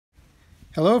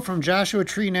Hello from Joshua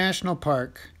Tree National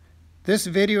Park. This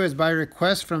video is by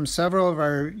request from several of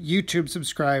our YouTube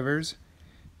subscribers.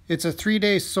 It's a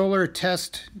 3-day solar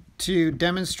test to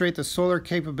demonstrate the solar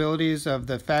capabilities of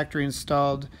the factory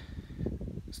installed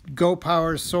Go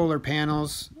Power solar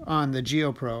panels on the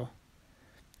Geo Pro.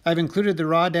 I've included the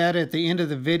raw data at the end of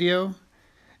the video,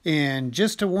 and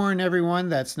just to warn everyone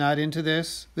that's not into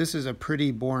this is a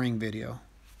pretty boring video.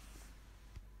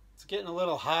 It's getting a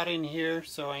little hot in here,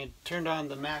 so I turned on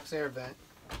the max air vent.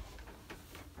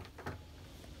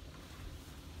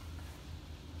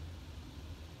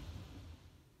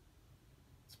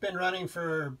 It's been running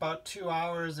for about 2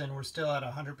 hours and we're still at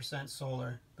 100%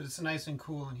 solar, but it's nice and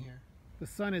cool in here. The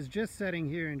sun is just setting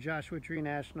here in Joshua Tree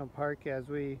National Park as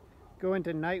we go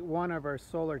into night 1 of our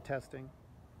solar testing.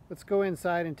 Let's go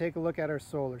inside and take a look at our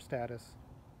solar status.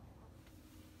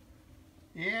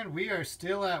 And we are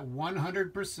still at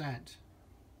 100%.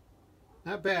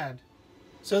 Not bad.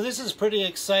 So this is pretty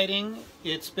exciting.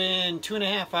 It's been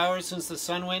 2.5 hours since the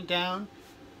sun went down.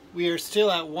 We are still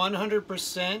at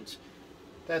 100%.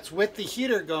 That's with the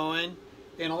heater going.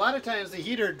 And a lot of times the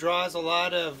heater draws a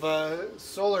lot of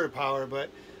solar power, but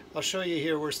I'll show you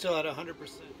here, we're still at 100%.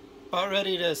 About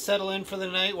ready to settle in for the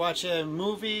night, watch a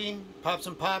movie, pop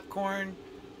some popcorn,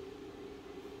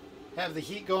 have the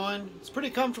heat going. It's pretty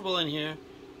comfortable in here,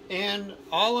 and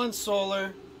all on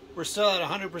solar. We're still at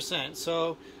 100%,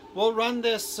 so we'll run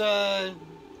this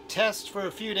test for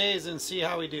a few days and see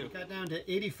how we do. Got down to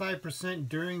 85%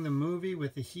 during the movie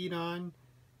with the heat on.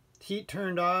 Heat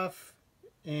turned off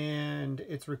and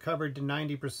it's recovered to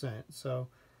 90%, so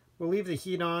we'll leave the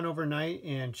heat on overnight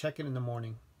and check it in the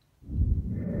morning.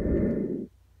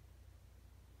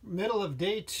 Middle of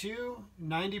day 2,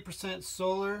 90%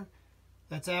 solar.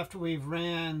 That's after we've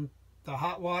ran the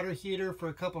hot water heater for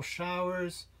a couple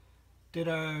showers, did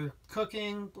our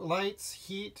cooking, lights,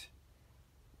 heat,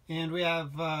 and we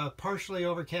have a partially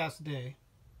overcast day.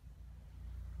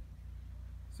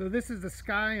 So this is the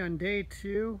sky on day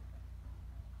 2.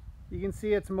 You can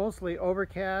see it's mostly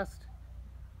overcast,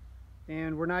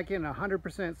 and we're not getting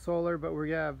 100% solar, but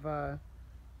we have our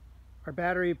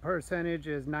battery percentage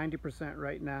is 90%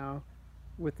 right now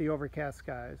with the overcast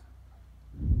skies.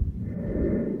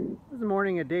 This is the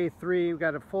morning of day 3. We've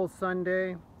got a full sun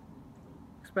day.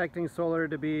 Expecting solar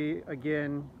to be,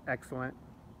 again, excellent.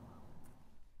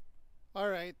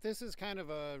 Alright, this is kind of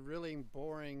a really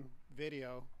boring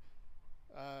video.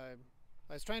 I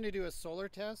was trying to do a solar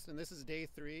test, and this is day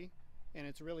 3, and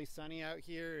it's really sunny out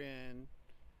here in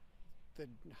the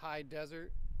high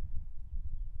desert.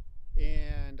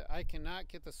 And I cannot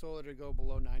get the solar to go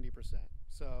below 90%.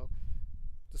 So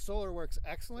the solar works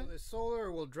excellent. So the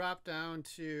solar will drop down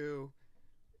to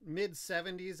mid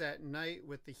 70s at night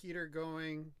with the heater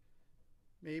going,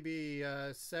 maybe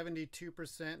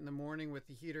 72% in the morning with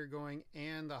the heater going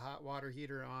and the hot water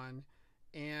heater on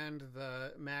and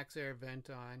the max air vent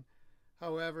on.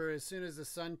 However, as soon as the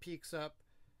sun peaks up,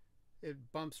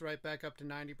 it bumps right back up to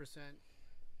 90%.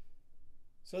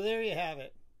 So there you have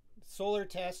it. Solar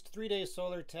test, 3-day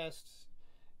solar tests,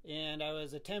 and I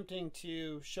was attempting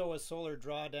to show a solar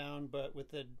drawdown, but with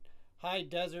the high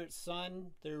desert sun,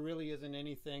 there really isn't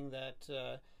anything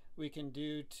that we can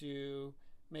do to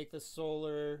make the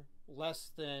solar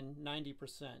less than 90%.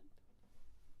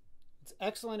 It's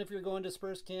excellent if you're going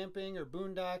dispersed camping or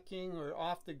boondocking or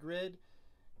off the grid.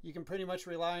 You can pretty much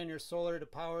rely on your solar to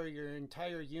power your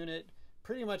entire unit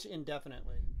pretty much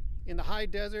indefinitely. In the high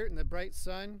desert and the bright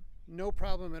sun, no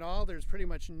problem at all. There's pretty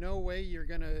much no way you're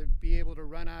going to be able to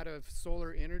run out of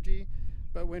solar energy.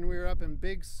 But when we were up in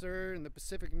Big Sur in the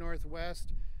Pacific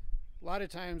Northwest, a lot of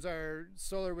times our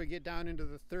solar would get down into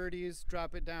the 30s,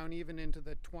 drop it down even into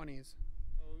the 20s.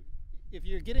 If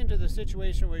you get into the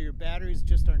situation where your batteries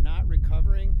just are not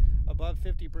recovering above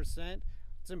 50%,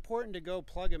 it's important to go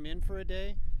plug them in for a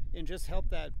day and just help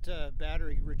that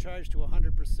battery recharge to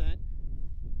 100%.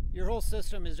 Your whole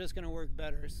system is just going to work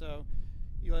better. So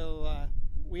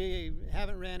we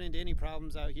haven't ran into any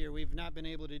problems out here. We've not been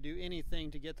able to do anything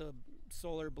to get the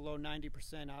solar below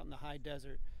 90% out in the high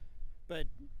desert. But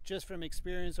just from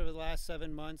experience over the last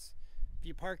 7 months, if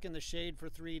you park in the shade for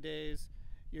 3 days,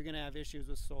 you're going to have issues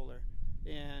with solar.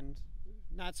 And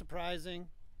not surprising,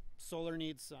 solar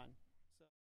needs sun.